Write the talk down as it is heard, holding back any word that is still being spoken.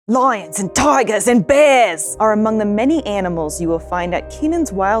Lions and tigers and bears are among the many animals you will find at Keenan's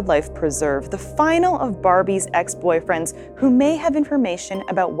Wildlife Preserve, the final of Barbie's ex-boyfriends who may have information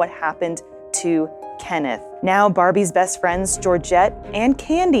about what happened to Kenneth. Now Barbie's best friends, Georgette and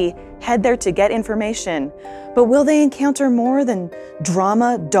Candy, head there to get information. But will they encounter more than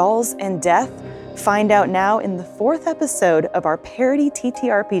drama, dolls, and death? Find out now in the 4th episode of our parody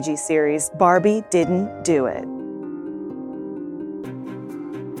TTRPG series, Barbie Didn't Do It.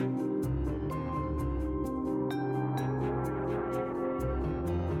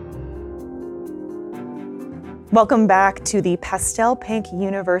 Welcome back to the pastel pink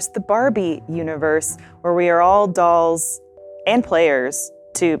universe, the Barbie universe, where we are all dolls and players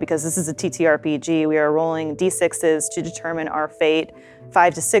too, because this is a TTRPG. We are rolling D6s to determine our fate.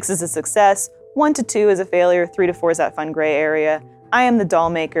 5 to 6 is a success, 1 to 2 is a failure, 3 to 4 is that fun gray area. I am the doll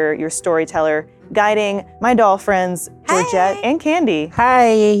maker, your storyteller, guiding my doll friends, Georgette and Candy.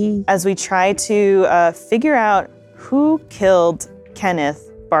 Hi. As we try to figure out who killed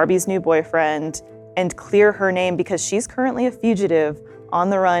Kenneth, Barbie's new boyfriend, and clear her name because she's currently a fugitive on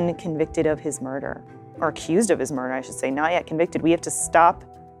the run, convicted of his murder. Or accused of his murder, I should say, not yet convicted. We have to stop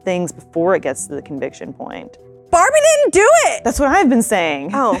things before it gets to the conviction point. Barbie didn't do it! That's what I've been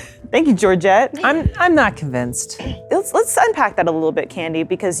saying. Oh. Thank you, Georgette. I'm not convinced. Let's unpack that a little bit, Candy,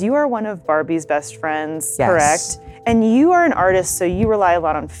 because you are one of Barbie's best friends, Yes. correct? And you are an artist, so you rely a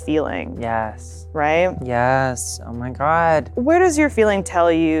lot on feeling, Yes. right? Yes. Oh my God. Where does your feeling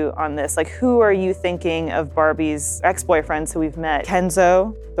tell you on this? Like, who are you thinking of Barbie's ex-boyfriends who we've met?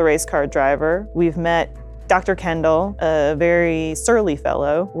 Kenzo, the race car driver. We've met Dr. Kendall, a very surly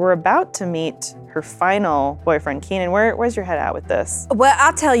fellow. We're about to meet her final boyfriend, Keenan. Where's your head at with this? Well,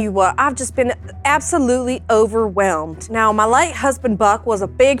 I'll tell you what, I've just been absolutely overwhelmed. Now, my late husband, Buck, was a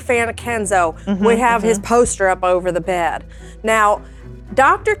big fan of Kenzo. We have his poster up over the bed. Now,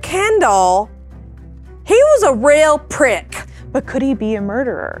 Dr. Kendall, he was a real prick. But could he be a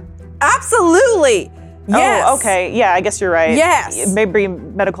murderer? Absolutely. Yes. Oh, okay. Yeah, I guess you're right. Yes. Maybe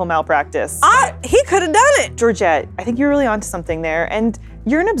medical malpractice. He could have done it. Georgette, I think you're really onto something there. And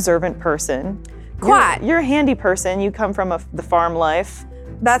you're an observant person. Quite. You're a handy person. You come from the farm life.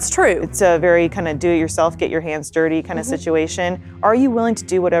 That's true. It's a very kind of do-it-yourself, get your hands dirty kind of situation. Are you willing to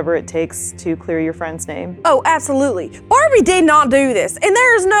do whatever it takes to clear your friend's name? Oh, absolutely. Barbie did not do this, and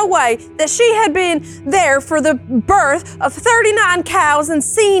there is no way that she had been there for the birth of 39 cows and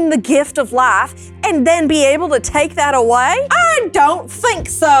seen the gift of life and then be able to take that away? I don't think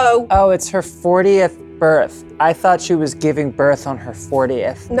so. Oh, it's her 40th birth. I thought she was giving birth on her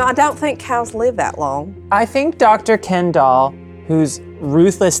 40th. No, I don't think cows live that long. I think Dr. Kendall, whose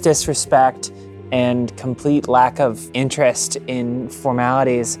ruthless disrespect and complete lack of interest in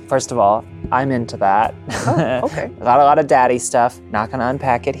formalities, first of all, I'm into that. Oh, okay. a lot of daddy stuff. Not gonna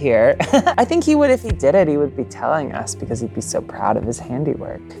unpack it here. I think he would, if he did it, he would be telling us because he'd be so proud of his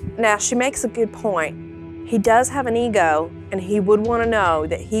handiwork. Now, she makes a good point. He does have an ego, and he would want to know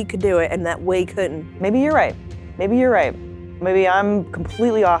that he could do it and that we couldn't. Maybe you're right. Maybe you're right. Maybe I'm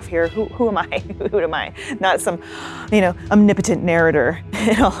completely off here. Who am I? Who am I? Not some, omnipotent narrator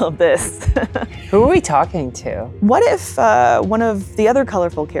in all of this. Who are we talking to? What if one of the other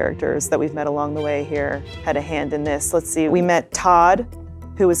colorful characters that we've met along the way here had a hand in this? Let's see. We met Todd,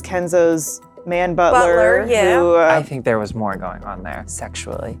 who was Kenzo's man butler. Yeah. Who, I think there was more going on there,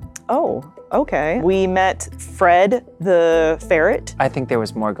 sexually. Oh, okay. We met Fred, the ferret. I think there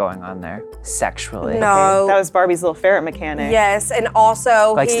was more going on there, sexually. No. That was Barbie's little ferret mechanic. Yes, and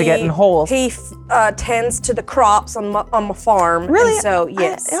also Likes to get in holes. He tends to the crops on my farm. Really? And so,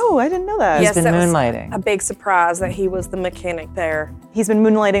 yes. I didn't know that. Yes, been that was moonlighting. a big surprise that he was the mechanic there. He's been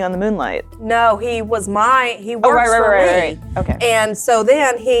moonlighting on the Moonlight. No, he works for me. Right. Okay. And so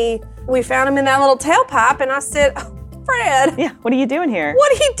then we found him in that little tailpipe, and I said, oh, Fred, Yeah, what are you doing here?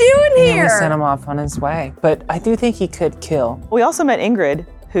 what are you doing And here? we sent him off on his way. But I do think he could kill. We also met Ingrid,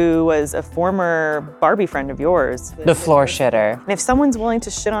 who was a former Barbie friend of yours. The floor shitter. And if someone's willing to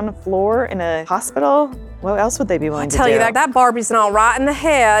shit on a floor in a hospital, what else would they be willing to do? Tell you that Barbie's not right in the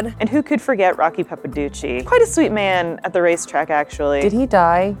head. And who could forget Rocky Papaducci? Quite a sweet man at the racetrack, actually. Did he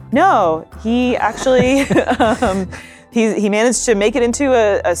die? No, he actually, he managed to make it into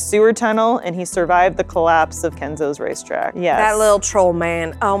a sewer tunnel, and he survived the collapse of Kenzo's racetrack. Yes. That little troll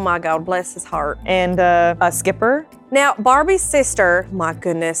man. Oh my God, bless his heart. And Skipper. Now, Barbie's sister, my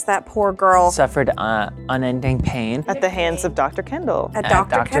goodness, that poor girl. Suffered unending pain At the hands of Dr. Kendall. At at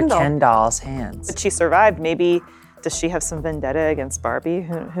Dr. Dr. Kendall. Kendall's hands. But she survived. Maybe Does she have some vendetta against Barbie?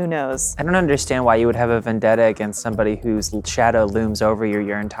 Who knows? I don't understand why you would have a vendetta against somebody whose shadow looms over you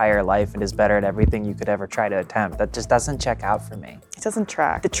your entire life and is better at everything you could ever try to attempt. That just doesn't check out for me. It doesn't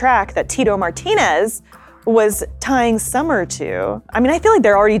track. The track that Tito Martinez was tying Summer to. I mean, I feel like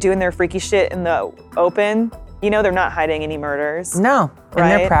they're already doing their freaky shit in the open. You know, they're not hiding any murders. No,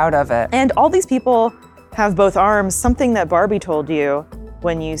 and they're proud of it. And all these people have both arms, something that Barbie told you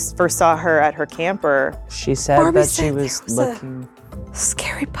when you first saw her at her camper. She said Barbie that said she was looking.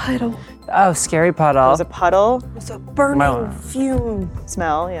 Scary puddle. Oh, scary puddle. It was a puddle. It was a burning fume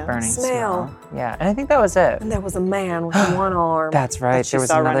Smell, yeah. Burning smell. smell. Yeah, and I think that was it. And there was a man with one arm. That's right. she There was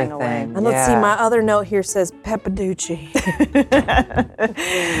saw another running away. thing. And let's see, Yeah. my other note here says Peppaducci.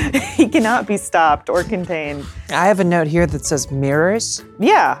 He cannot be stopped or contained. I have a note here that says mirrors.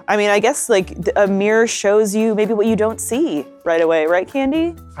 Yeah, I mean, I guess like a mirror shows you maybe what you don't see right away, right,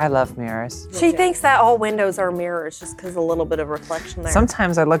 Candy? I love mirrors. She thinks that all windows are mirrors just because a little bit of reflection there.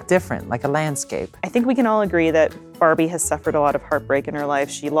 Sometimes I look different, like a landscape. I think we can all agree that Barbie has suffered a lot of heartbreak in her life.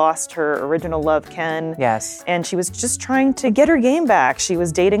 She lost her original love, Ken. Yes. And she was just trying to get her game back. She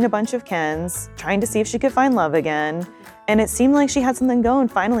was dating a bunch of Kens, trying to see if she could find love again. And it seemed like she had something going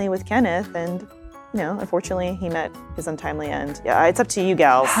finally with Kenneth. And, you know, unfortunately, he met his untimely end. Yeah, it's up to you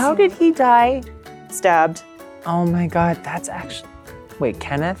gals. How did he die? Stabbed. Oh my God, that's actually. Wait,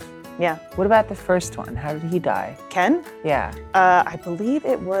 Kenneth? Yeah. What about the first one? How did he die? Ken? Yeah. I believe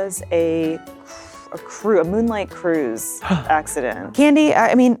it was a moonlight cruise accident. Candy,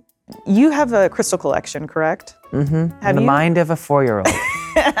 I mean, you have a crystal collection, correct? Mm-hmm. Have In the you? mind of a 4-year-old.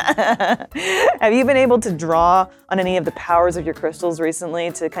 Have you been able to draw on any of the powers of your crystals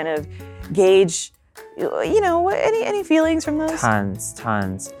recently to kind of gauge, you know, any feelings from those?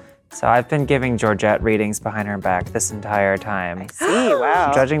 Tons. So I've been giving Georgette readings behind her back this entire time. See,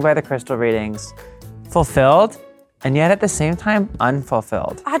 wow. Judging by the crystal readings, fulfilled, and yet at the same time,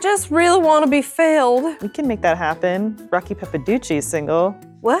 unfulfilled. I just really want to be filled. We can make that happen. Rocky Peppaducci's single.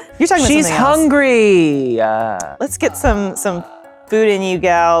 What? You're talking about She's something else. hungry. Let's get some food in you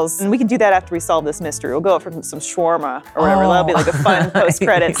gals, and we can do that after we solve this mystery. We'll go out for some shawarma or whatever. That'll be like a fun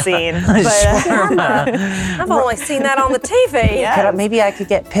post-credit scene. I've only seen that on the TV. Yeah. Maybe I could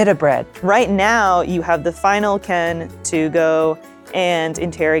get pita bread. Right now, you have the final Ken to go and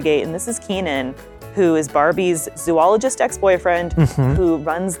interrogate, and this is Keenan, who is Barbie's zoologist ex-boyfriend who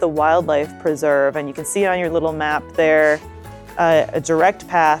runs the wildlife preserve. And you can see on your little map there a direct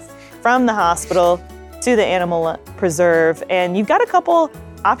path from the hospital to the animal preserve. And you've got a couple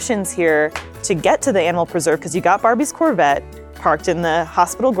options here to get to the animal preserve because you got Barbie's Corvette parked in the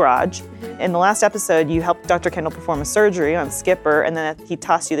hospital garage. In the last episode, you helped Dr. Kendall perform a surgery on Skipper, and then he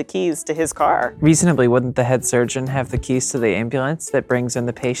tossed you the keys to his car. Reasonably, wouldn't the head surgeon have the keys to the ambulance that brings in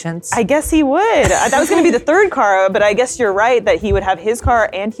the patients? I guess he would. That was going to be the third car, but I guess you're right that he would have his car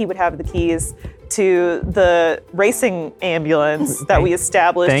and he would have the keys to the racing ambulance that we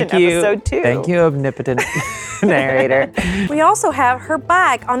established in episode 2. Thank you, omnipotent narrator. We also have her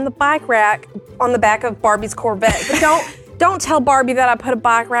bike on the bike rack on the back of Barbie's Corvette. But don't tell Barbie that I put a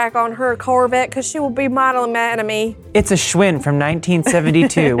bike rack on her Corvette because she will be mightily mad at me. It's a Schwinn from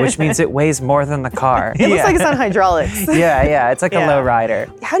 1972, which means it weighs more than the car. It looks like it's on hydraulics. Yeah, it's like Yeah. a low rider.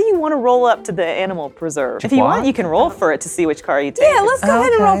 How do you want to roll up to the animal preserve? If you Walk? want, you can roll for it to see which car you take. Yeah, let's go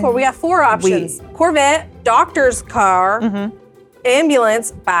ahead and roll for it. We got 4 options. Corvette, doctor's car, ambulance,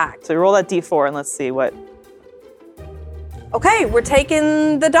 bike. So roll that D4 and let's see what. Okay, we're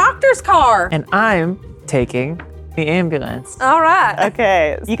taking the doctor's car. And I'm taking the ambulance. All right.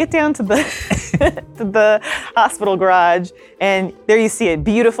 Okay, you get down to the to the hospital garage, and there you see it,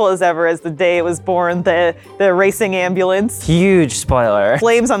 beautiful as ever as the day it was born. The racing ambulance, Huge spoiler.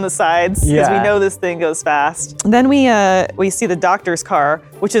 flames on the sides because we Yeah. know this thing goes fast. Then we see the doctor's car,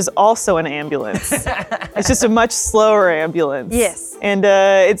 which is also an ambulance. It's just a much slower ambulance. Yes. And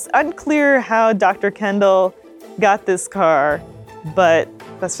it's unclear how Dr. Kendall got this car, but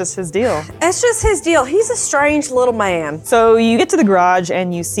that's just his deal. That's just his deal. He's a strange little man. So you get to the garage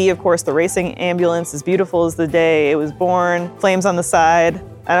and you see, of course, the racing ambulance, as beautiful as the day it was born, flames on the side.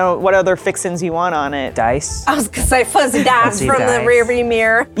 I don't know what other fixins you want on it. Dice. I was gonna say fuzzy dice Fuzzy from the dice. rearview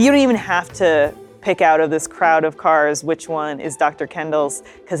mirror. You don't even have to pick out of this crowd of cars which one is Dr. Kendall's,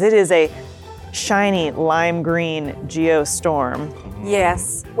 because it is a shiny lime green Geostorm.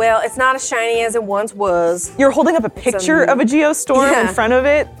 Yes. Well, it's not as shiny as it once was. You're holding up a picture of a Geostorm in Yeah. front of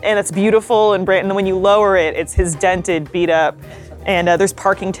it, and it's beautiful and bright. And then when you lower it, it's his dented, beat up. And there's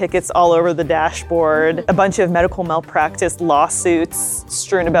parking tickets all over the dashboard, a bunch of medical malpractice lawsuits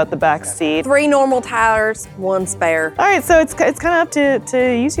strewn about the back seat. 3 normal tires, 1 spare. All right, so it's kind of up to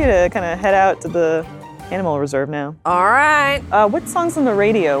you two to kind of head out to the animal reserve now. All right. What song's on the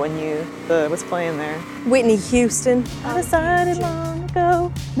radio when what's playing there? Whitney Houston. I decided long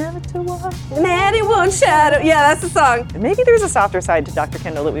ago never to walk. Natty one shadow. Yeah, that's the song. Maybe there's a softer side to Dr.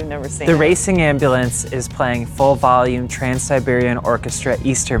 Kendall that we've never seen. The racing ambulance is playing full volume Trans-Siberian Orchestra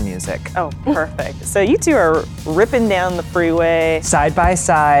Easter music. Oh, perfect. So you two are ripping down the freeway. Side by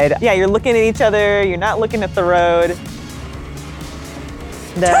side. Yeah, you're looking at each other. You're not looking at the road.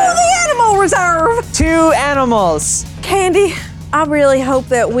 To the animal reserve. 2 animals. Candy, I really hope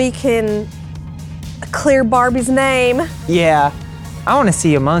that we can clear Barbie's name. Yeah, I want to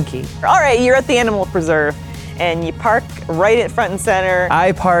see a monkey. All right, you're at the animal preserve, and you park right at front and center.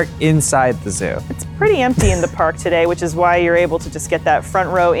 I park inside the zoo. It's pretty empty in the park today, which is why you're able to just get that front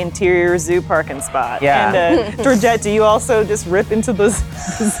row interior zoo parking spot. Yeah. And Georgette, do you also just rip into the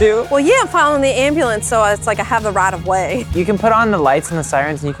zoo? Well, yeah, I'm following the ambulance, so it's like I have the right of way. You can put on the lights and the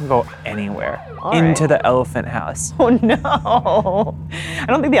sirens and you can go anywhere. All into right. the elephant house. Oh no! I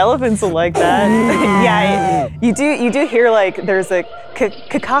don't think the elephants will like that. Yeah, you do hear like there's a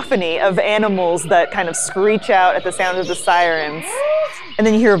cacophony of animals that kind of screech out at the sound of the sirens, and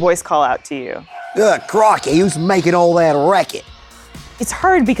then you hear a voice call out to you. Crocky, who's making all that racket? It's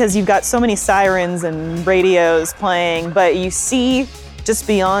hard because you've got so many sirens and radios playing, but you see just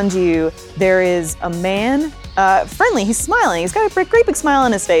beyond you there is a man, friendly. He's smiling. He's got a great big smile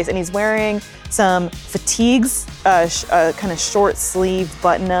on his face, and he's wearing some fatigues, kind of short sleeved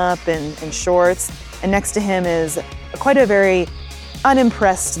button up and shorts. And next to him is quite a very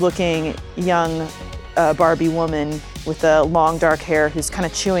unimpressed looking young Barbie woman with long dark hair who's kind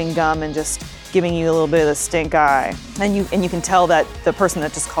of chewing gum and just giving you a little bit of the stink eye. And you can tell that the person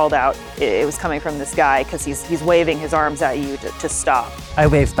that just called out, it was coming from this guy because he's waving his arms at you to stop. I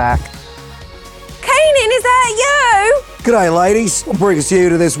wave back. Kanan, is that you? G'day, ladies. What brings you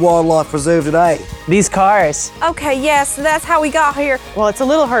to this wildlife preserve today? These cars. Okay, yes, that's how we got here. Well, it's a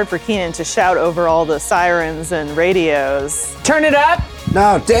little hard for Keenan to shout over all the sirens and radios. Turn it up.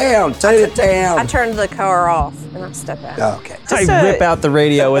 No, down. Turn it down. I turned the car off and I stepped out. Okay. I rip out the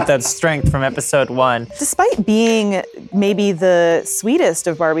radio with that strength from episode 1. Despite being maybe the sweetest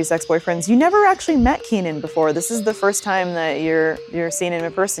of Barbie's ex-boyfriends, you never actually met Keenan before. This is the first time that you're seeing him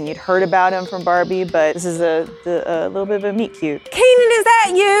in person. You'd heard about him from Barbie, but this is a little bit of a meet cute. Kanan, is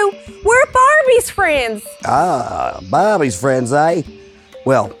that you? We're Barbie's friends. Barbie's friends, eh?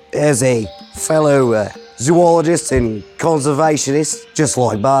 Well, as a fellow zoologist and conservationist, just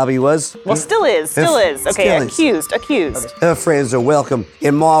like Barbie was. Well, still is. Okay, accused. Her friends are welcome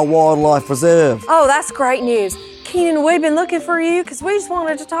in my wildlife preserve. Oh, that's great news. Keenan, we've been looking for you because we just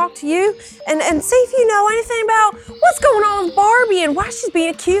wanted to talk to you and see if you know anything about what's going on with Barbie and why she's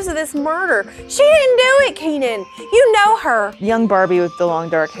being accused of this murder. She didn't do it, Keenan. You know her. Young Barbie with the long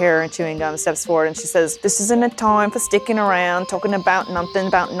dark hair and chewing gum steps forward and she says, "This isn't a time for sticking around, talking about nothing,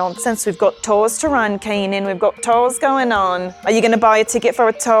 about nonsense. We've got tours to run, Keenan. We've got tours going on. Are you going to buy a ticket for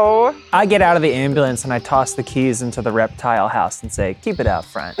a tour?" I get out of the ambulance and I toss the keys into the reptile house and say, keep it out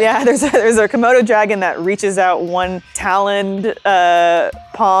front. Yeah, there's a Komodo dragon that reaches out one taloned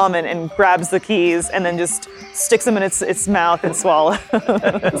palm and grabs the keys and then just sticks them in its mouth and swallows.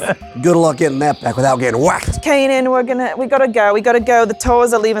 Good luck getting that back without getting whacked. Kanan, we gotta go. The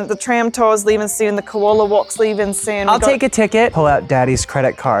tours are leaving, the tram tour's leaving soon, the koala walk's leaving soon. I'll take a ticket. Pull out Daddy's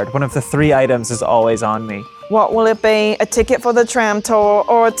credit card. One of the 3 items is always on me. What will it be? A ticket for the tram tour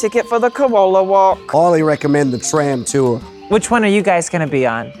or a ticket for the koala walk? Highly recommend the tram tour. Which one are you guys gonna be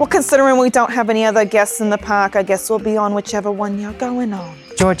on? Well, considering we don't have any other guests in the park, I guess we'll be on whichever one you're going on.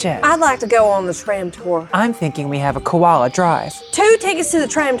 Georgette. I'd like to go on the tram tour. I'm thinking we have a koala drive. 2 tickets to the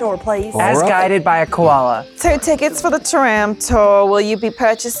tram tour, please. All As right. guided by a koala. 2 tickets for the tram tour. Will you be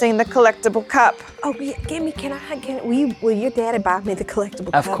purchasing the collectible cup? Oh, yeah, will your daddy buy me the collectible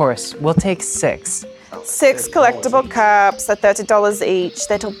Of cup? course, we'll take 6. 6 collectible cups at $30 each.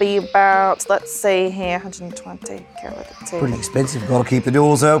 That'll be about, let's see here, 120. Pretty expensive. Gotta keep the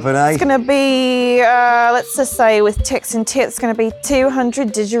doors open, eh? It's gonna be, let's just say with ticks and tits, it's gonna be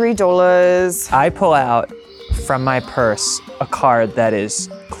 $200 didgeridoo. I pull out from my purse a card that is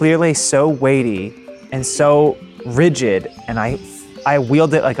clearly so weighty and so rigid, and I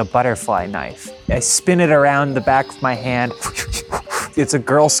wield it like a butterfly knife. I spin it around the back of my hand. It's a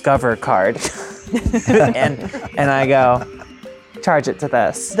Girl Scover card. and I go, charge it to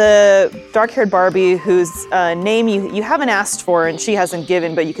this. The dark-haired Barbie, whose name you haven't asked for and she hasn't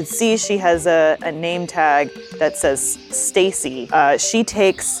given, but you can see she has a name tag that says Stacy. She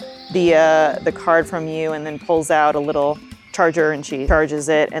takes the card from you and then pulls out a little charger and she charges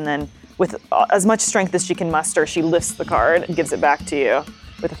it, and then with as much strength as she can muster, she lifts the card and gives it back to you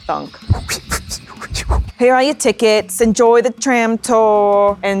with a thunk. here are your tickets, enjoy the tram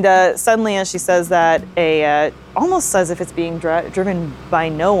tour. And suddenly as she says that, almost as if it's being driven by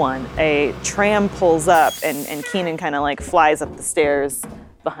no one, a tram pulls up and Keenan kind of like flies up the stairs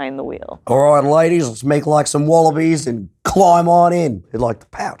behind the wheel. All right, ladies, let's make like some wallabies and climb on in. They like the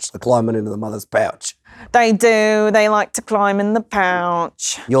pouch. They're climbing into the mother's pouch. They do. They like to climb in the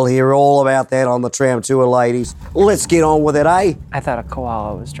pouch. You'll hear all about that on the tram tour, ladies. Let's get on with it, eh? I thought a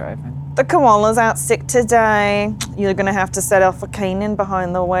koala was driving. The koala's out sick today. You're gonna have to settle for Keenan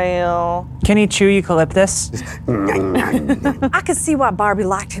behind the wheel. Can he chew eucalyptus? I could see why Barbie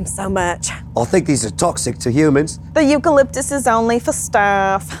liked him so much. I think these are toxic to humans. The eucalyptus is only for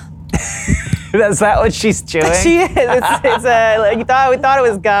staff. Is that what she's chewing? She is. We thought it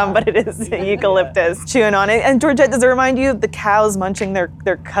was gum, but it is eucalyptus chewing on it. And Georgette, does it remind you of the cows munching their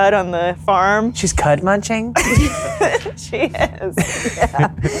cud on the farm? She's cud munching? She is.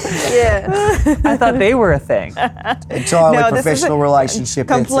 Yeah. I thought they were a thing. Entirely No, this is professional a relationship.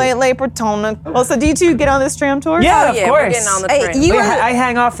 that's it. Completely platonic. Well, so do you two get on this tram tour? Yeah, Oh, of yeah, course. we're getting on the Hey, train. you- Wait, I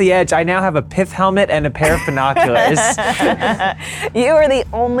hang off the edge. I now have a pith helmet and a pair of binoculars. You are the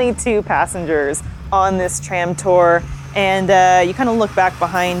only two passengers on this tram tour, and you kind of look back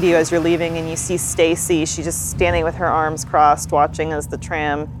behind you as you're leaving, and you see Stacy. She's just standing with her arms crossed, watching as the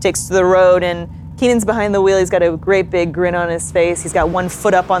tram takes to the road. And Keenan's behind the wheel. He's got a great big grin on his face. He's got one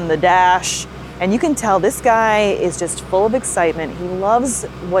foot up on the dash, and you can tell this guy is just full of excitement. He loves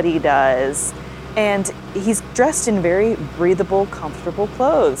what he does. And he's dressed in very breathable, comfortable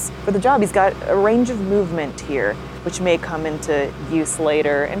clothes for the job. He's got a range of movement here, which may come into use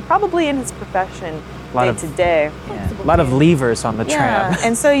later and probably in his profession day to day. A lot of levers on the tram.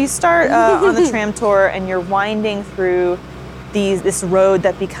 And so you start on the tram tour and you're winding through this road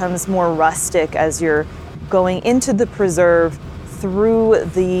that becomes more rustic as you're going into the preserve through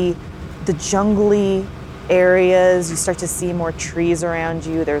the jungly areas. You start to see more trees around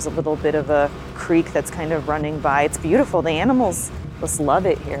you. There's a little bit of a creek that's kind of running by. It's beautiful. The animals just love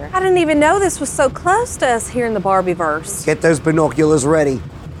it here. I didn't even know this was so close to us here in the Barbieverse. Get those binoculars ready.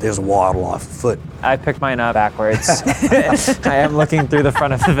 There's wildlife afoot. I picked mine up backwards. I am looking through the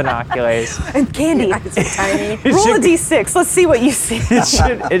front of the binoculars. And Candy, It's so tiny. roll a d6. Let's see what you see.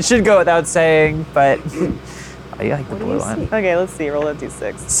 It should go without saying, but I like the blue one. Okay, let's see. Roll a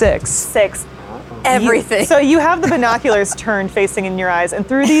d6. 6. 6. Everything. So you have the binoculars turned facing in your eyes, and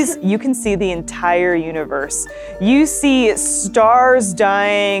through these, you can see the entire universe. You see stars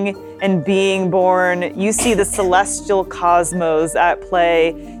dying and being born. You see the celestial cosmos at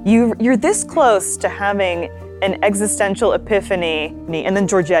play. You're this close to having an existential epiphany, and then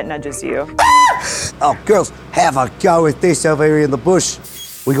Georgette nudges you. Oh, girls, have a go with this over here in the bush.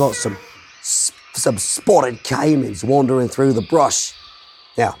 We got some spotted caimans wandering through the brush.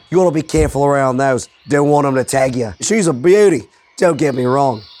 Now, you want to be careful around those. Don't want them to tag you. She's a beauty, don't get me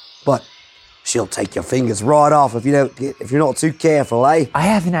wrong, but she'll take your fingers right off if you're not too careful, eh? I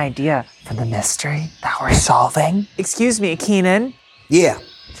have an idea for the mystery that we're solving. Excuse me, Keenan. Yeah,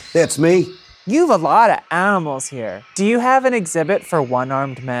 that's me. You have a lot of animals here. Do you have an exhibit for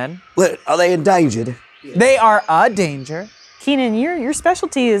one-armed men? Look, are they endangered? They are a danger. Keenan, your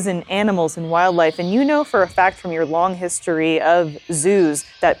specialty is in animals and wildlife, and you know for a fact from your long history of zoos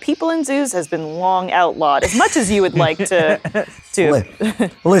that people in zoos has been long outlawed, as much as you would like to.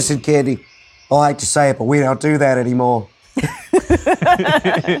 Listen, Candy, I hate to say it, but we don't do that anymore.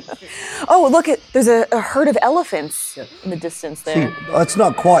 Oh, look, there's a herd of elephants in the distance there. It's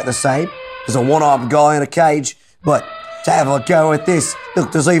not quite the same. There's a one-armed guy in a cage, but to have a go at this,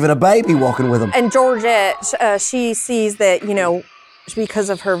 look, there's even a baby walking with him. And Georgette, she sees that, because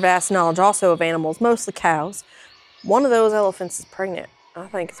of her vast knowledge also of animals, mostly cows, one of those elephants is pregnant. I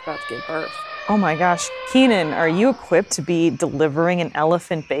think it's about to give birth. Oh my gosh. Keenan, are you equipped to be delivering an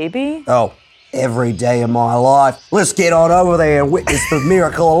elephant baby? Oh, every day of my life. Let's get on over there and witness the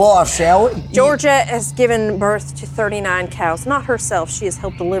miracle of life, shall we? Georgette has given birth to 39 cows. Not herself, she has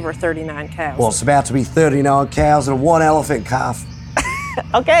helped deliver 39 cows. Well, it's about to be 39 cows and one elephant calf.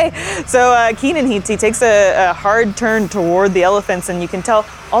 Okay, so Keenan, he takes a hard turn toward the elephants, and you can tell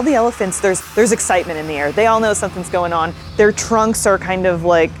all the elephants, there's excitement in the air. They all know something's going on. Their trunks are kind of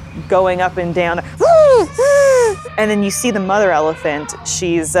like going up and down. And then you see the mother elephant.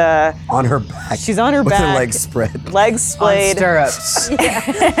 She's On her back. She's on her with back. her legs spread. Legs splayed. Stirrups.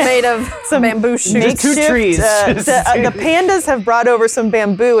 made of some bamboo shoots. Just two Makeshift, trees. the pandas have brought over some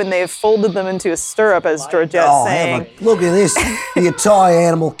bamboo and they've folded them into a stirrup, as Georgette's Oh, saying. look at this. The entire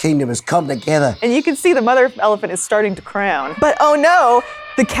animal kingdom has come together. And you can see the mother elephant is starting to crown. But oh no,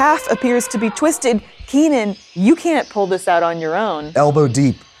 the calf appears to be twisted. Keenan, you can't pull this out on your own. Elbow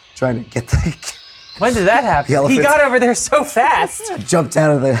deep, trying to get the When did that happen? The elephant. He got over there so fast. I jumped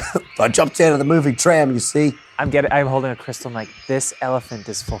out of the moving tram, you see. I'm holding a crystal. I'm like, this elephant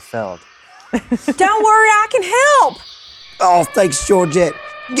is fulfilled. Don't worry, I can help. Oh, thanks, Georgette.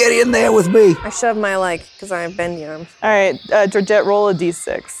 Get in there with me. I shoved my leg because I have bendy arms. All right, Georgette, roll a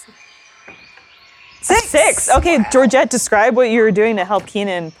d6. 6. Okay, Georgette, describe what you were doing to help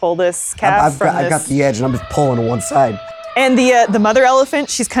Keenan pull this calf from I got the edge, and I'm just pulling to one side. And the mother elephant,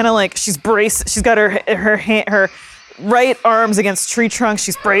 she's kind of like she's braced. She's got her right arms against tree trunk.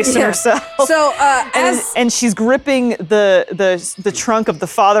 She's bracing herself. So and she's gripping the trunk of the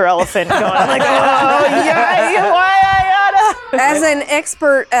father elephant, going like, oh yeah, why I gotta. As an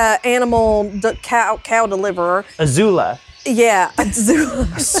expert animal cow deliverer, Azula. yeah,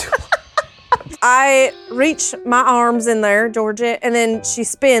 I reach my arms in there, Georgia, and then she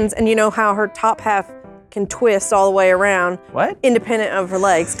spins, and you know how her top half can twist all the way around. What? Independent of her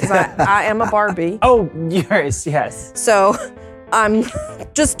legs, because I am a Barbie. Oh, yours, yes. So I'm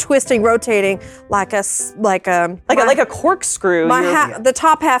just twisting, rotating like a corkscrew. The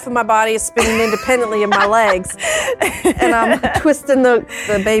top half of my body is spinning independently of my legs, and I'm twisting the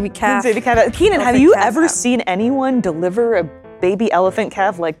baby calf. Keenan, have you ever seen anyone deliver a baby elephant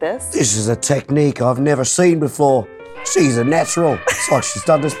calf like this? This is a technique I've never seen before. She's a natural. It's like she's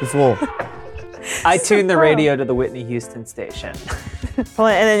done this before. I tuned the radio to the Whitney Houston station. And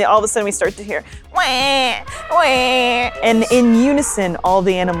then all of a sudden we start to hear, wah, wah. And in unison, all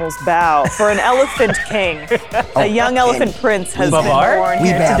the animals bow for an elephant king. A young elephant prince has been Bavar? born We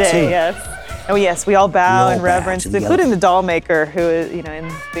here bow today. too. Yes. Oh yes, we all bow We all in bow reverence, to the including the doll maker, who is,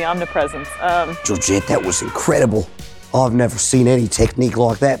 in the omnipresence. Georgette, that was incredible. I've never seen any technique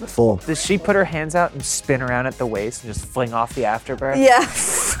like that before. Does she put her hands out and spin around at the waist and just fling off the afterbirth? Yeah,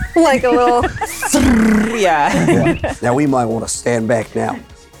 like a little. Yeah. Now we might want to stand back now.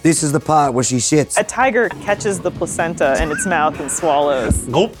 This is the part where she shits. A tiger catches the placenta in its mouth and swallows.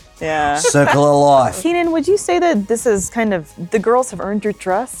 Nope. Yeah. Circle of life. Keenan, would you say that this is kind of, the girls have earned your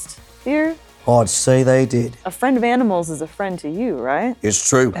trust here? I'd say they did. A friend of animals is a friend to you, right? It's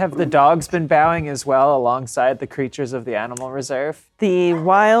true. Have the dogs been bowing as well alongside the creatures of the animal reserve? The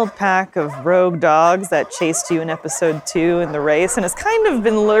wild pack of rogue dogs that chased you in episode 2 in the race and has kind of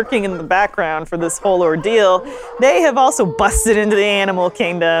been lurking in the background for this whole ordeal, they have also busted into the animal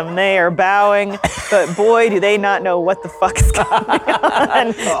kingdom. They are bowing, but boy, do they not know what the fuck is going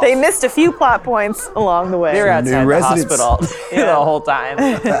on. They missed a few plot points along the way. They were outside the residents. hospital the whole time.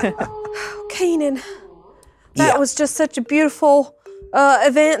 Keenan, that Yeah. was just such a beautiful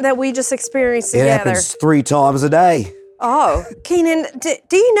event that we just experienced It together. happens 3 times a day. Oh, Keenan, do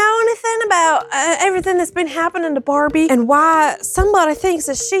you know anything about everything that's been happening to Barbie and why somebody thinks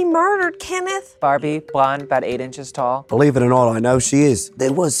that she murdered Kenneth? Barbie, blonde, about 8 inches tall. Believe it or not, I know she is.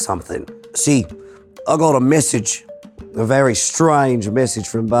 There was something. See, I got a message, a very strange message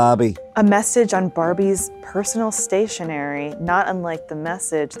from Barbie. A message on Barbie's personal stationery, not unlike the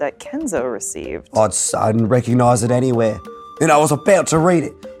message that Kenzo received. I didn't recognize it anywhere. And I was about to read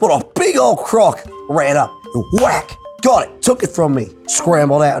it, but a big old croc ran up and whack, got it, took it from me,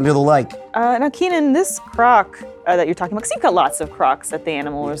 scrambled out into the lake. Now, Keenan, this croc that you're talking about, because you've got lots of crocs at the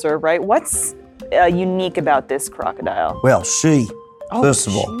animal reserve, right? What's unique about this crocodile? Well, first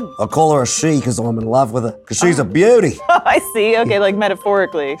of all, I call her a she because I'm in love with her, because she's a beauty. Oh, I see. Okay, like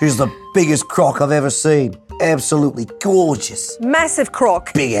metaphorically. She's the biggest croc I've ever seen. Absolutely gorgeous. Massive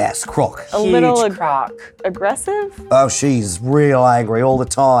croc. Big ass croc. A little Croc. aggressive, Oh, she's real angry all the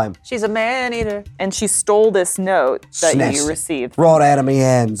time. She's a man-eater. and she stole this note that Snatched you it received. right out of me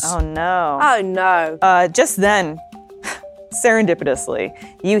hands. Oh no. Oh no. Just then, serendipitously,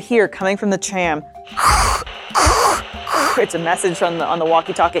 you hear coming from the tram. It's a message on the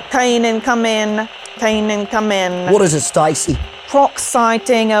walkie-talkie. Kanan, come in. Kanan, come in. What is it, Stacy? Croc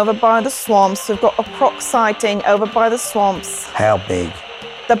sighting over by the swamps. We've got a croc sighting over by the swamps. How big?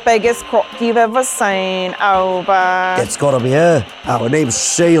 The biggest croc you've ever seen. Over. It's gotta be her. Oh, her name's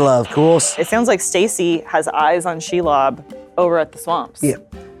Sheila, of course. It sounds like Stacy has eyes on Shelob over at the swamps. Yeah.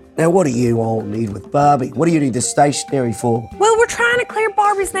 Now, what do you all need with Barbie? What do you need the stationery for? Well, we're trying to clear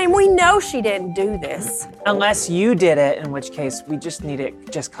Barbie's name. We know she didn't do this. Unless you did it, in which case we just need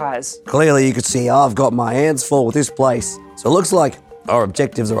it just cause. Clearly, you can see I've got my hands full with this place. So it looks like our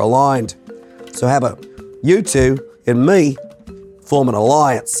objectives are aligned. So how about you two and me form an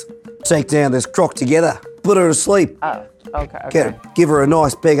alliance? Take down this croc together, put her to sleep, Oh, okay. give her a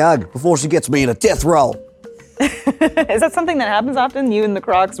nice big hug before she gets me in a death roll. Is that something that happens often? You and the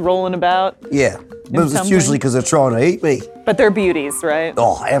crocs rolling about? Yeah, but it's something? usually because they're trying to eat me. But they're beauties, right?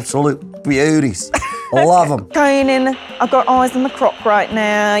 Oh, absolute beauties. Love them. Kanan, I've got eyes on the croc right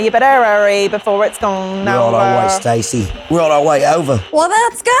now. You better hurry before it's gone. We're on our way, Stacy. We're on our way over. Well,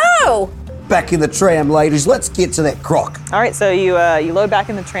 let's go. Back in the tram, ladies. Let's get to that croc. All right, so you load back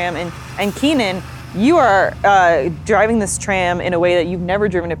in the tram, and Keenan, you are driving this tram in a way that you've never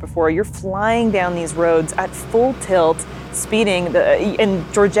driven it before. You're flying down these roads at full tilt, speeding.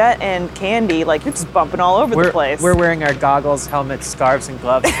 And Georgette and Candy, like, you're just bumping all over the place. We're wearing our goggles, helmets, scarves, and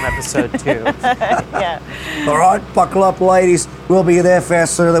gloves from episode 2. Yeah. All right, buckle up, ladies. We'll be there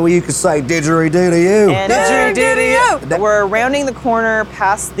faster than you can say didgeridoo to you. And Didgeridoo to you. we're rounding the corner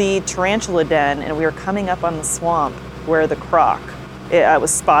past the tarantula den, and we are coming up on the swamp where the croc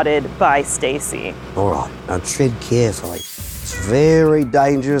was spotted by Stacy. All right, now tread carefully. It's a very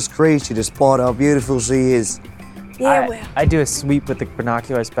dangerous creature despite how beautiful she is. Yeah, well. I do a sweep with the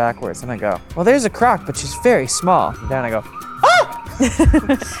binoculars backwards, and I go, well, there's a croc, but she's very small. And then I go,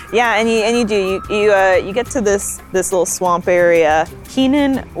 Yeah, and you do. You get to this little swamp area.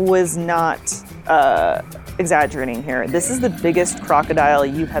 Keenan was not exaggerating here. This is the biggest crocodile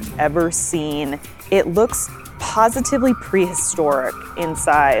you have ever seen. It looks positively prehistoric in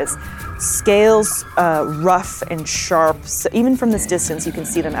size. Scales rough and sharp. So even from this distance, you can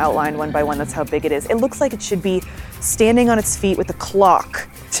see them outlined one by one. That's how big it is. It looks like it should be standing on its feet with a clock.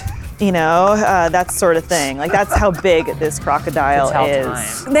 You know, that sort of thing. Like, that's how big this crocodile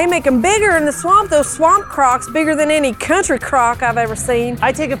is. They make them bigger in the swamp. Those swamp crocs, bigger than any country croc I've ever seen.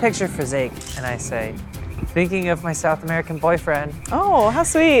 I take a picture for Zeke, and I say, thinking of my South American boyfriend. Oh, how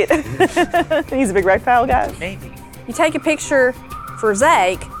sweet. He's a big reptile guy. Maybe. You take a picture for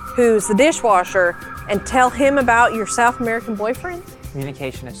Zake, who's the dishwasher, and tell him about your South American boyfriend?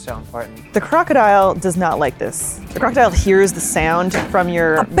 Communication is so important. The crocodile does not like this. The crocodile hears the sound from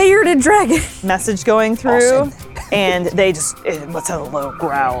your A bearded dragon. message going through, Awesome. and they just lets out a low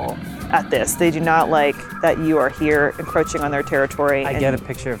growl at this. They do not like that you are here encroaching on their territory. I and get a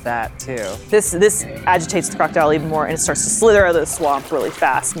picture of that, too. This agitates the crocodile even more, and it starts to slither out of the swamp really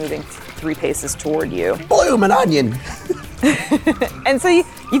fast, moving 3 paces toward you. Bloomin' onion. And so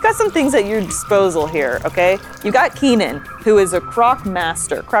you've got some things at your disposal here, okay? You got Keenan, who is a croc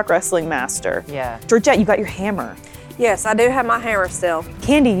master, croc wrestling master. Yeah. Georgette, you got your hammer. Yes, I do have my hammer still.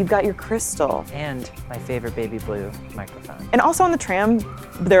 Candy, you've got your crystal. And my favorite baby blue microphone. And also on the tram,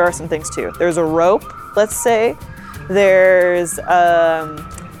 there are some things too. There's a rope, let's say. There's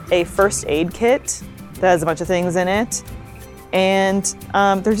a first aid kit that has a bunch of things in it. And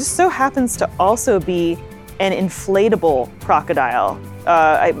there just so happens to also be an inflatable crocodile.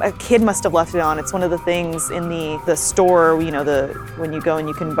 A kid must have left it on. It's one of the things in the store, you know, when you go and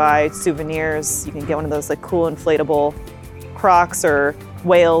you can buy souvenirs, you can get one of those like cool inflatable crocs or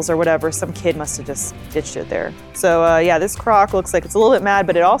whales or whatever. Some kid must have just ditched it there. So yeah, this croc looks like it's a little bit mad,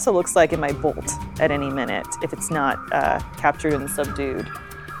 but it also looks like it might bolt at any minute if it's not captured and subdued.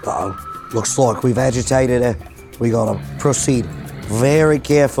 Uh-oh. Looks like we've agitated her. We gotta proceed very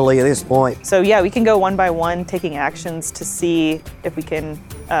carefully at this point. So yeah, we can go one by one, taking actions to see if we can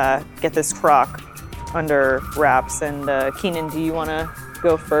get this croc under wraps. And Keenan, do you want to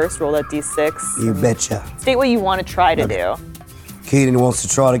go first? Roll that d6. You betcha. State what you want to try to do. Keenan wants to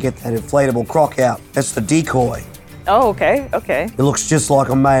try to get that inflatable croc out. That's the decoy. Oh, okay, okay. It looks just like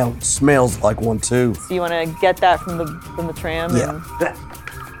a male. It smells like one too. So you want to get that from the tram? Yeah. And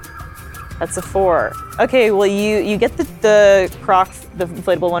that's a 4. Okay, well you get the croc, the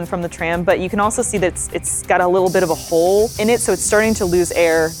inflatable one from the tram, but you can also see that it's got a little bit of a hole in it, so it's starting to lose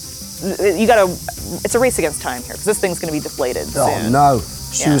air. It's a race against time here, because this thing's gonna be deflated soon. Oh no,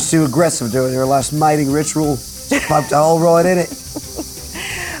 she was too aggressive during her last mating ritual. She poked a hole right in it.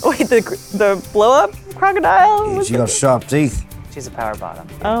 Wait, the blow up crocodile? Yeah, she got sharp teeth. She's a power bottom.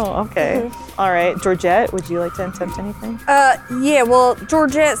 Oh, okay. All right, Georgette, would you like to attempt anything? Yeah, well,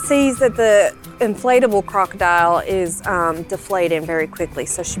 Georgette sees that the inflatable crocodile is deflating very quickly.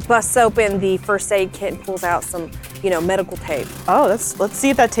 So she busts open the first aid kit and pulls out some, medical tape. Oh, let's see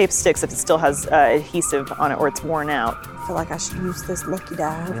if that tape sticks, if it still has adhesive on it or it's worn out. I feel like I should use this lucky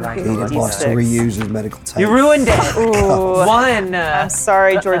die over like here. Keenan likes to reuse his medical tape. You ruined it. Ooh. One. I'm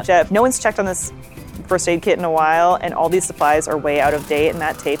sorry, Georgette. No one's checked on this first aid kit in a while, and all these supplies are way out of date, and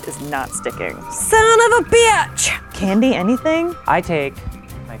that tape is not sticking. Son of a bitch! Candy, anything? I take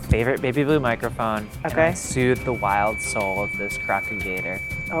my favorite baby blue microphone and Okay. I soothe the wild soul of this crocagator.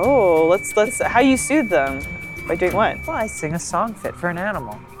 Oh, let's. How you soothe them? By doing what? Well, I sing a song fit for an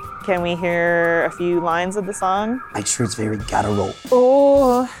animal. Can we hear a few lines of the song? Make sure it's very guttural.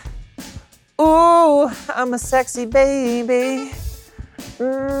 Ooh, I'm a sexy baby.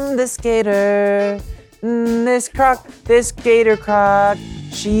 This gator, this gator croc,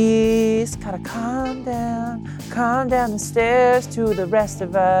 She's gotta calm down the stairs to the rest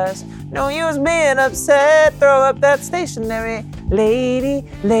of us. No use being upset, throw up that stationery. Lady,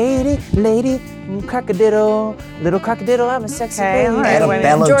 cockadiddle, little cockadiddle, I'm a sexy baby. all right.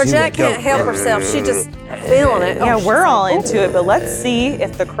 Annabella Georgette Jewett, can't help herself. She just feeling it. Yeah, we're all into it, but let's see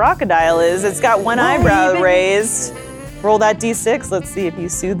if the crocodile is. It's got one eyebrow raised. Roll that D6. Let's see if you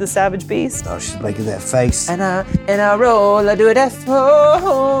soothe the savage beast. Oh, she's making that face. And I roll, I do it F3.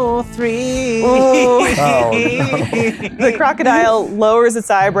 Oh, The crocodile lowers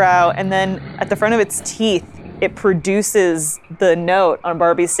its eyebrow, and then at the front of its teeth, it produces the note on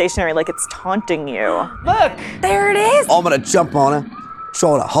Barbie's stationery like it's taunting you. Look! There it is. I'm gonna jump on her,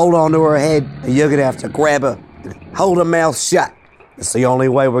 try to hold on to her head, and you're gonna have to grab her and hold her mouth shut. It's the only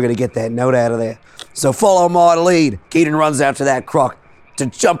way we're gonna get that note out of there. So follow my lead. Keaton runs out to that croc to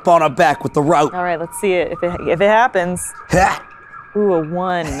jump on her back with the rope. All right, let's see it. If it happens. Ha! Ooh, a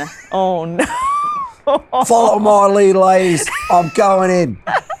 1. Oh no. Follow my lead, ladies. I'm going in.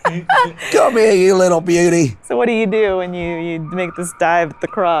 Come here, you little beauty. So what do you do when you make this dive at the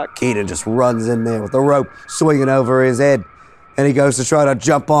croc? Keaton just runs in there with the rope swinging over his head, and he goes to try to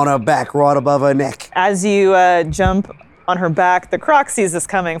jump on her back right above her neck. As you jump on her back, the croc sees this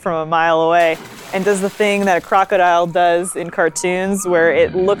coming from a mile away and does the thing that a crocodile does in cartoons where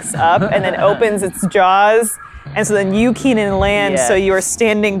it looks up and then opens its jaws. And so then you, Keenan, land, so you are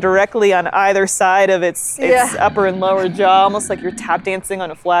standing directly on either side of its upper and lower jaw, almost like you're tap dancing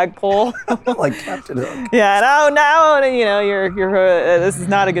on a flagpole. Like Captain Hook. Yeah, now you know you're this is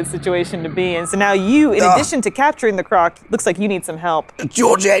not a good situation to be in. So now you, in addition to capturing the croc, looks like you need some help.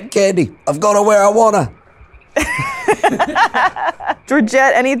 Georgette Candy, I've got her where I want her.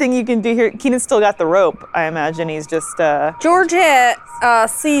 Georgette, anything you can do here? Keenan's still got the rope. I imagine he's just. Georgette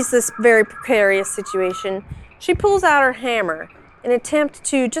sees this very precarious situation. She pulls out her hammer in an attempt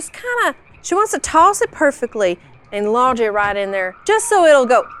to just she wants to toss it perfectly and lodge it right in there, just so it'll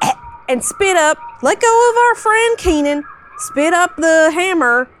go and spit up, let go of our friend Keenan, spit up the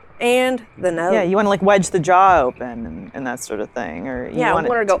hammer and the note. Yeah, you want to like wedge the jaw open and that sort of thing, or you I want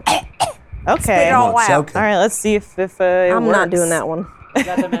want her to go Okay. spit it all out. Choke All right, let's see if it I'm works. not doing that one. Is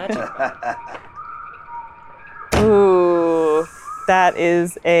that the magic? Ooh, that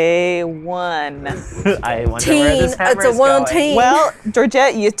is a 1. I wonder where this hammer It's a is 1 going. teen. Well,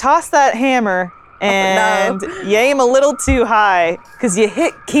 Georgette, you toss that hammer and you aim a little too high because you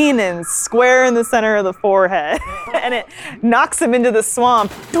hit Keenan square in the center of the forehead and it knocks him into the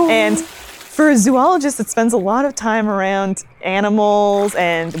swamp. And for a zoologist that spends a lot of time around animals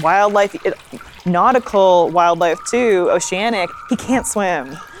and wildlife, nautical wildlife too, oceanic, he can't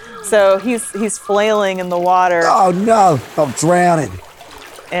swim. So he's flailing in the water. Oh no, I'm drowning.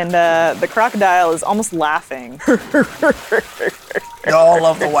 And the crocodile is almost laughing. Oh, I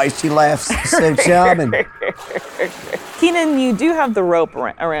love the way she laughs. So charming. Keenan, you do have the rope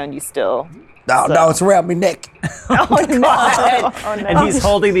around you still. No, it's around my neck. Oh no! And he's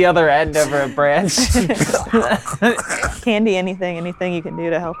holding the other end over a branch. Candy, anything you can do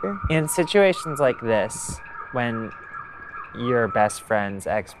to help her? In situations like this, when your best friend's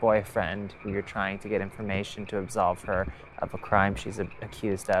ex-boyfriend, who you're trying to get information to absolve her of a crime she's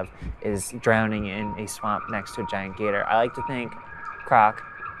accused of, is drowning in a swamp next to a giant gator, I like to think, Croc,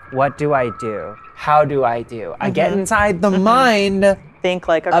 what do I do? How do I do? I get inside the mind Think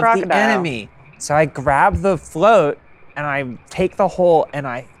like a of crocodile. the enemy. So I grab the float and I take the hole and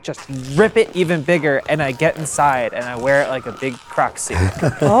I just rip it even bigger and I get inside and I wear it like a big croc suit.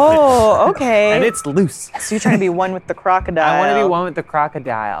 Oh, okay. And it's loose. So you're trying to be one with the crocodile. I want to be one with the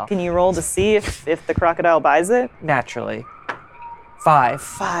crocodile. Can you roll to see if the crocodile buys it? Naturally. 5.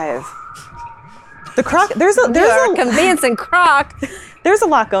 5. The croc. There's a convincing Croc. there's a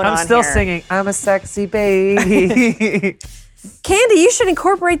lot going on I'm still here. singing, I'm a sexy baby. Candy, you should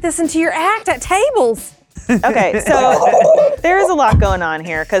incorporate this into your act at tables. Okay, so there's a lot going on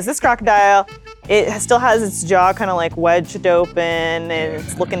here because this crocodile, it still has its jaw kind of like wedged open and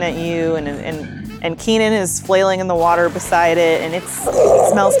it's looking at you and Keenan is flailing in the water beside it and it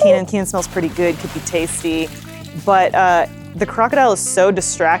smells Keenan. Keenan smells pretty good, could be tasty, but the crocodile is so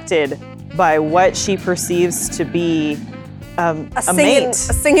distracted by what she perceives to be a mate. A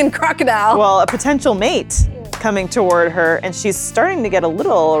singing crocodile. Well, a potential mate coming toward her, and she's starting to get a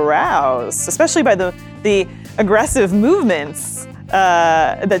little aroused, especially by the aggressive movements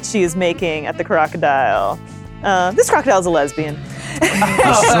that she is making at the crocodile. This crocodile's a lesbian.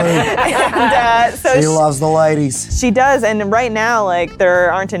 And, so She loves the ladies. she does, and right now, like,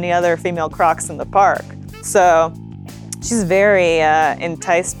 there aren't any other female crocs in the park. So she's very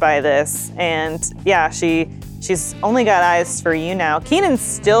enticed by this, and yeah, she She's only got eyes for you now. Keenan's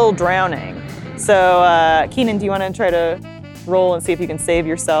still drowning. So, Keenan, do you want to try to roll and see if you can save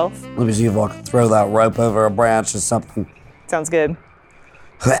yourself? Let me see if I can throw that rope over a branch or something. Sounds good.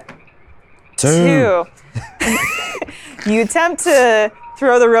 2. 2. You attempt to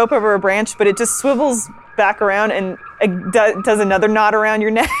throw the rope over a branch, but it just swivels back around and does another knot around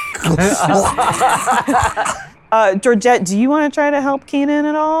your neck. Georgette, do you want to try to help Keenan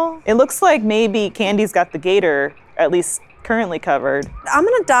at all? It looks like maybe Candy's got the gator, at least currently covered. I'm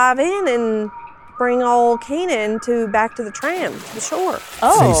gonna dive in and bring old Keenan back to the tram, to the shore.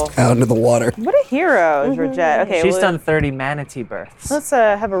 Oh, Face out into the water. what a hero, Georgette. Okay, She's done 30 manatee births. Let's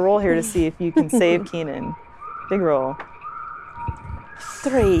have a roll here to see if you can save Keenan. Big roll.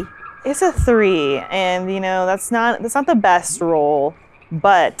 3. It's a 3, and that's not the best roll.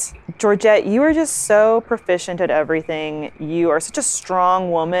 But Georgette, you are just so proficient at everything. You are such a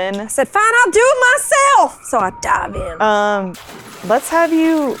strong woman. I said, fine, I'll do it myself. So I dive in. Let's have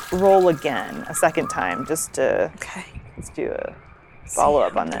you roll again a second time, just to Okay. let's do a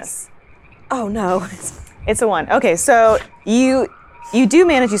follow-up on this. Oh no. It's a 1. Okay, so you do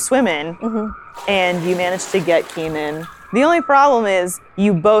manage, you swim in, and you manage to get Keenan. The only problem is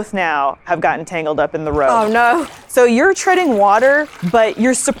you both now have gotten tangled up in the rope. Oh no. So you're treading water, but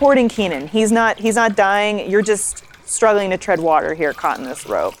you're supporting Keenan. He's not dying. You're just struggling to tread water here, caught in this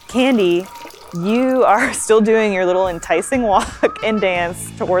rope. Candy, you are still doing your little enticing walk and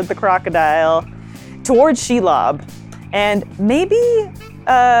dance toward the crocodile, towards Shelob. And maybe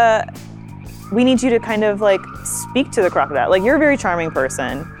we need you to kind of like speak to the crocodile. Like, you're a very charming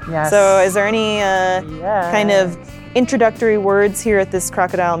person. Yes. So is there any kind of introductory words here at this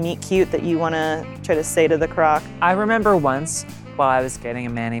crocodile meet cute that you want to try to say to the croc? I remember once while I was getting a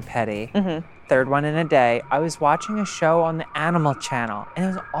mani-pedi, third one in a day, I was watching a show on the Animal Channel, and it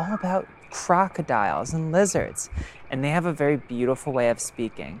was all about crocodiles and lizards, and they have a very beautiful way of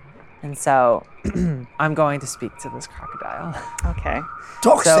speaking. And so I'm going to speak to this crocodile. Okay.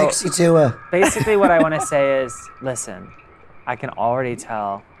 Talk So- sexy to her. Basically what I want to say is, listen, I can already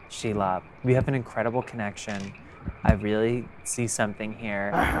tell, Shelob, we have an incredible connection. I really see something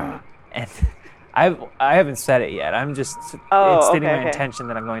here. And I haven't said it yet. I'm just stating my intention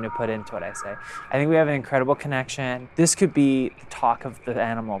that I'm going to put into what I say. I think we have an incredible connection. This could be the talk of the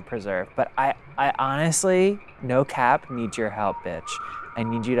animal preserve, but I honestly, no cap, need your help, bitch. I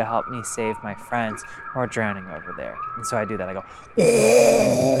need you to help me save my friends who are drowning over there. And so I do that. I go,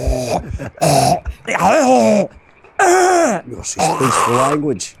 Oh, she speaks the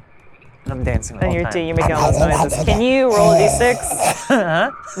language. and I'm dancing the And whole you're time. making all those noises. Can you roll a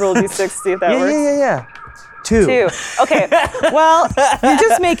d6? Roll a d6, see if that works. Yeah. 2. 2. Okay. Well, you're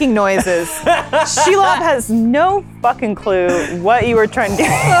just making noises. Shelob has no fucking clue what you were trying to do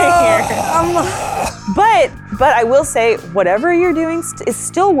here. But I will say, whatever you're doing is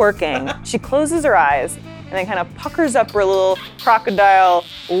still working. She closes her eyes and then kind of puckers up her little crocodile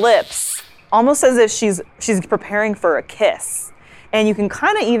lips, almost as if she's preparing for a kiss. And you can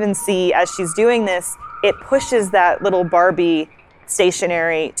kind of even see as she's doing this, it pushes that little Barbie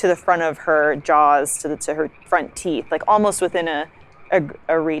stationary to the front of her jaws, to her front teeth, like almost within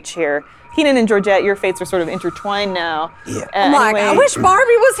a reach here. Keenan and Georgette, your fates are sort of intertwined now. Yeah. I'm like, I wish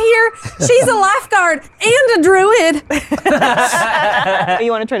Barbie was here. She's a lifeguard and a druid.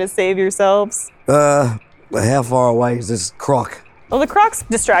 You want to try to save yourselves? How far away is this croc? Well, the Croc's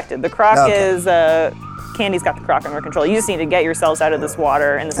distracted. The Croc Okay. is, Candy's got the Croc under control. You just need to get yourselves out of this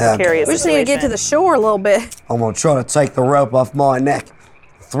water and this precarious We just need to get to the shore a little bit. I'm gonna try to take the rope off my neck,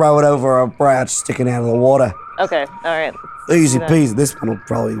 throw it over a branch sticking out of the water. Okay, all right. Easy peasy. This one will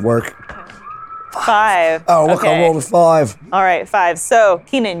probably work. 5. Oh, look, I rolled a 5. All right, 5. So,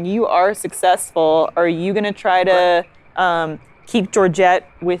 Keenan, you are successful. Are you going to try to keep Georgette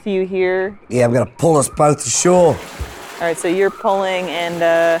with you here? Yeah, I'm gonna pull us both to shore. All right, so you're pulling,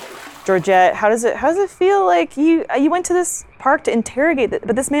 and Georgette, how does it feel like you went to this park to interrogate,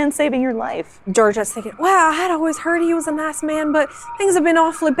 but this man's saving your life? Georgette's thinking, wow, I had always heard he was a nice man, but things have been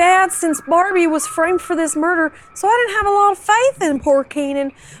awfully bad since Barbie was framed for this murder, so I didn't have a lot of faith in poor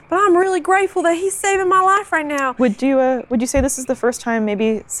Keenan, but I'm really grateful that he's saving my life right now. Would you say this is the first time,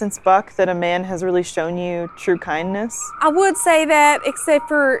 maybe since Buck, that a man has really shown you true kindness? I would say that, except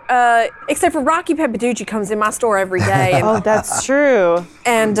for Rocky Peppaducci comes in my store every day, and, Oh, that's true.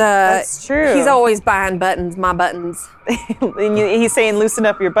 and That's true. he's always buying my buttons. And he's saying, loosen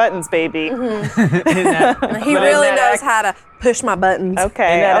up your buttons, baby. He really knows how to push my buttons.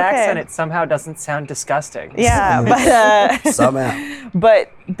 Okay, In that okay. accent, it somehow doesn't sound disgusting. Yeah, Somehow. but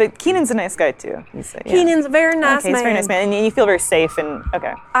Keenan's a nice guy too. You say, yeah. Keenan's a very nice Okay, he's a man. very nice man, and you feel very safe. And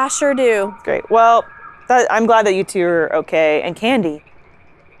okay, I sure do. great. Well, I'm glad that you two are okay. And Candy,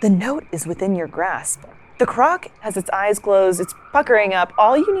 the note is within your grasp. The Croc has its eyes closed, it's puckering up.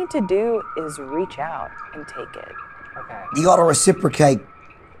 All you need to do is reach out and take it. Okay. You gotta reciprocate.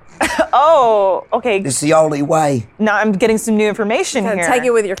 Oh, okay. It's the only way. Now I'm getting some new information here. Take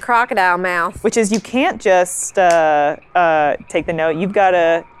it with your crocodile mouth. Which is you can't just take the note. You've got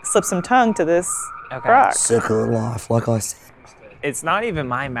to slip some tongue to this Croc. Circle of life, like I said. It's not even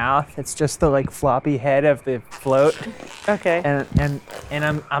my mouth. It's just the like floppy head of the float. Okay. And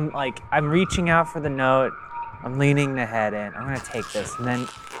I'm reaching out for the note. I'm leaning the head in. I'm gonna take this, and then,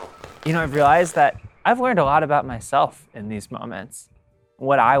 I've realized that I've learned a lot about myself in these moments,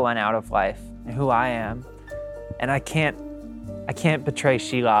 what I want out of life, and who I am, and I can't betray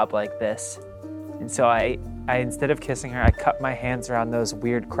Shelob like this. And so I instead of kissing her, I cup my hands around those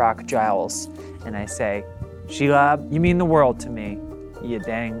weird Croc jowls, and I say, Shelob, you mean the world to me, you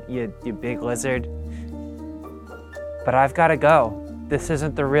big lizard. But I've gotta go. This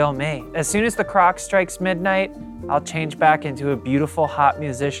isn't the real me. As soon as the Croc strikes midnight, I'll change back into a beautiful hot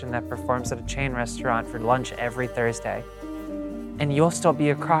musician that performs at a chain restaurant for lunch every Thursday. And you'll still be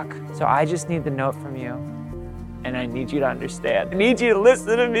a Croc, so I just need the note from you. And I need you to understand. I need you to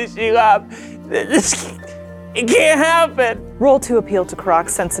listen to me, Shelob. It can't happen. Roll to appeal to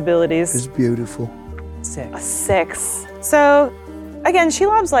Croc's sensibilities. It's beautiful. 6. A 6. So, again,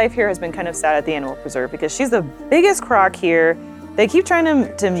 Shelob's life here has been kind of sad at the animal preserve because she's the biggest Croc here. They keep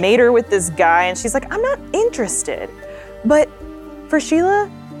trying to mate her with this guy, and she's like, I'm not interested. But for Sheila,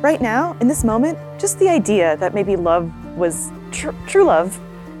 right now, in this moment, just the idea that maybe love was true love,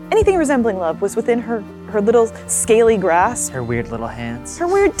 anything resembling love, was within her little scaly grasp. Her weird little hands. Her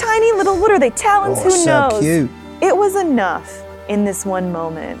weird tiny little, what are they, talons? Oh, Who so knows? cute. It was enough in this one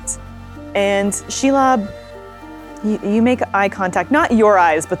moment. And Shelob, you make eye contact, not your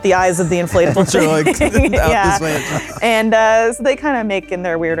eyes, but the eyes of the inflatable thing. Yeah. And so they kind of make, in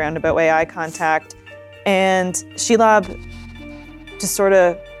their weird roundabout way, eye contact. And Shelob just sort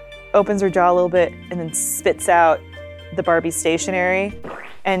of opens her jaw a little bit and then spits out the Barbie stationery.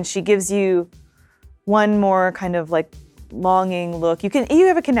 And she gives you one more kind of like longing look. You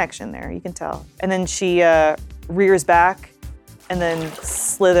have a connection there, you can tell. And then she rears back and then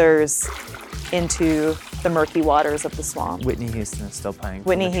slithers into the murky waters of the swamp. Whitney Houston is still playing.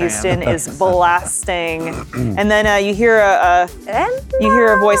 Whitney Houston is blasting, and then you hear a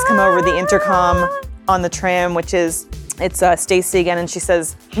voice come over the intercom on the tram, which is Stacy again, and she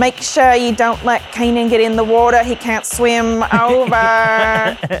says, "Make sure you don't let Keenan get in the water. He can't swim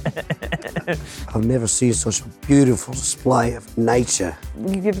over." I've never seen such a beautiful display of nature.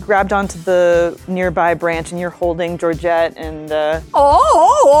 You've grabbed onto the nearby branch, and you're holding Georgette and.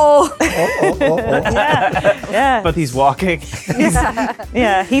 Yeah. But he's walking.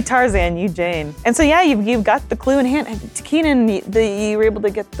 Yeah, he Tarzan, you Jane. And so yeah, you've got the clue in hand. Keenan, you were able to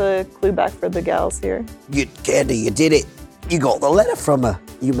get the clue back for the gals here. Candy, you did it. You got the letter from her.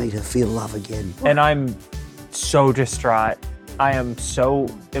 You made her feel love again. And I'm so distraught. I am so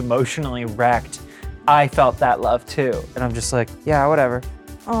emotionally wrecked. I felt that love too. And I'm just like, yeah, whatever.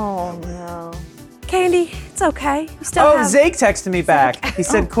 Oh no. Candy, it's okay. You still have... Zake texted me back. He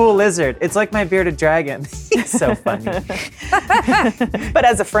said, cool lizard. It's like my bearded dragon. He's so funny. But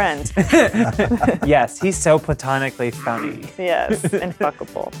as a friend. Yes, he's so platonically funny. Yes, and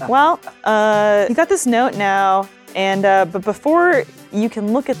fuckable. Well, you got this note now, and but before you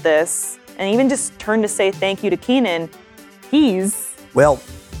can look at this and even just turn to say thank you to Keenan, Well,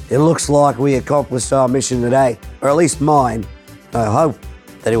 it looks like we accomplished our mission today, or at least mine. I hope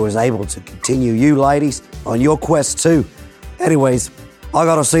that it was able to continue you ladies on your quest too. Anyways, I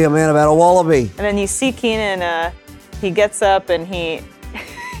gotta see a man about a wallaby. And then you see Keenan, he gets up and he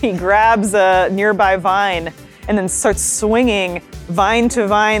grabs a nearby vine and then starts swinging vine to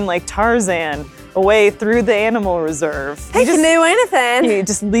vine like Tarzan away through the animal reserve. He can do anything. He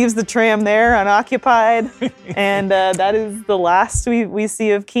just leaves the tram there unoccupied. And that is the last we see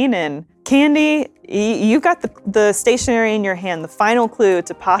of Keenan. Candy, you've got the stationery in your hand, the final clue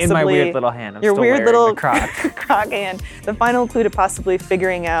to possibly... In my weird little hand. I'm your still weird wearing little the Croc. Croc hand. The final clue to possibly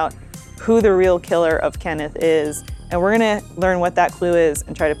figuring out who the real killer of Kenneth is. And we're gonna learn what that clue is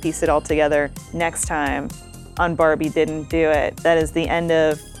and try to piece it all together next time on Barbie Didn't Do It. That is the end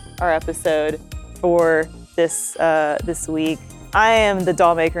of our episode for this week. I am the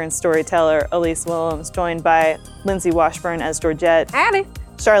doll maker and storyteller, Elise Willems, joined by Lindsay Washburn as Georgette. Howdy.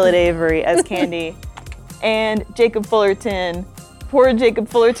 Charlotte Avery as Candy, and Jacob Fullerton. Poor Jacob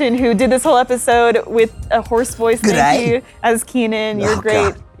Fullerton, who did this whole episode with a hoarse voice. Thank you as Keenan. You're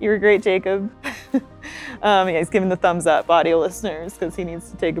great. God. You're great, Jacob. Yeah, he's giving the thumbs up, audio listeners, because he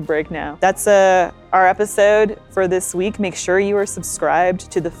needs to take a break now. That's our episode for this week. Make sure you are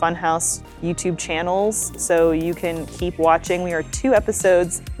subscribed to the Funhouse YouTube channels so you can keep watching. We are 2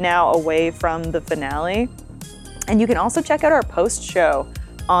 episodes now away from the finale. And you can also check out our post show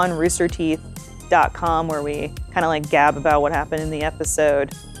on roosterteeth.com where we kind of like gab about what happened in the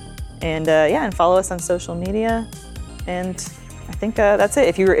episode. And and follow us on social media. And I think that's it.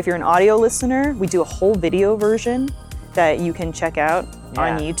 If you're an audio listener, we do a whole video version that you can check out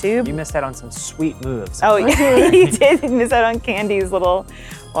on YouTube. You missed out on some sweet moves. Oh, yeah, you did miss out on Candy's little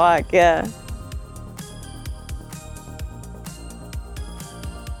walk, yeah.